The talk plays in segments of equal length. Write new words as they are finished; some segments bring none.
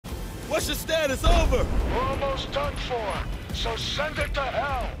What's your status? Over! We're almost done for, so send it to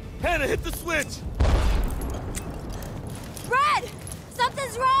hell! Hannah, hit the switch! Red!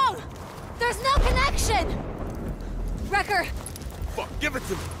 Something's wrong! There's no connection! Wrecker! Fuck, give it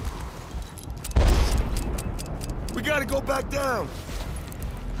to me! We gotta go back down!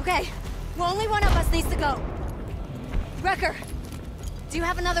 Okay, well, only one of us needs to go. Wrecker, do you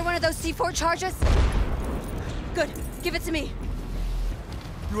have another one of those C4 charges? Good, give it to me.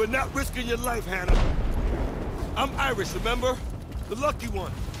 You are not risking your life, Hannah. I'm Irish, remember? The lucky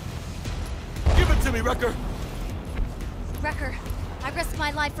one. Give it to me, Wrecker. Wrecker, I risk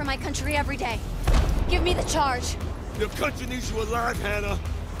my life for my country every day. Give me the charge. Your country needs you alive, Hannah.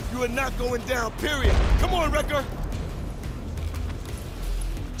 You are not going down, period. Come on, Wrecker.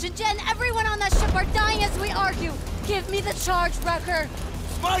 Jen, everyone on that ship are dying as we argue. Give me the charge, Wrecker.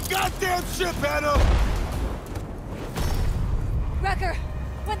 It's my goddamn ship, Hannah! Wrecker,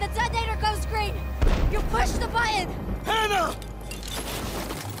 when the detonator goes green, you push the button! Hannah!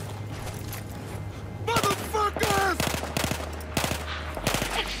 Motherfuckers!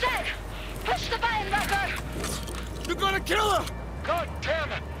 It's set! Push the button, Wrecker! You're gonna kill her! God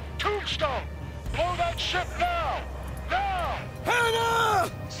damn it! Tombstone! Blow that ship now! Now!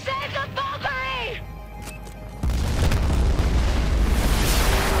 Hannah! Save the Valkyrie!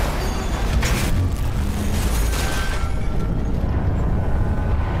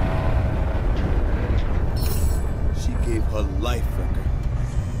 She gave her life, Wrecker.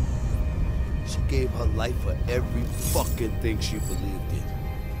 She gave her life for every fucking thing she believed in.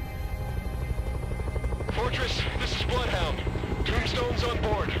 Fortress, this is Bloodhound. Tombstone's on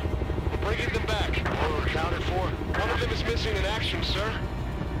board. We're bringing them back. We're accounted for. One of them is missing in action, sir.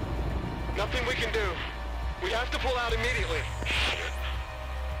 Nothing we can do. We have to pull out immediately. Shit.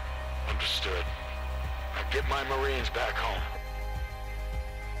 Understood. Now get my Marines back home.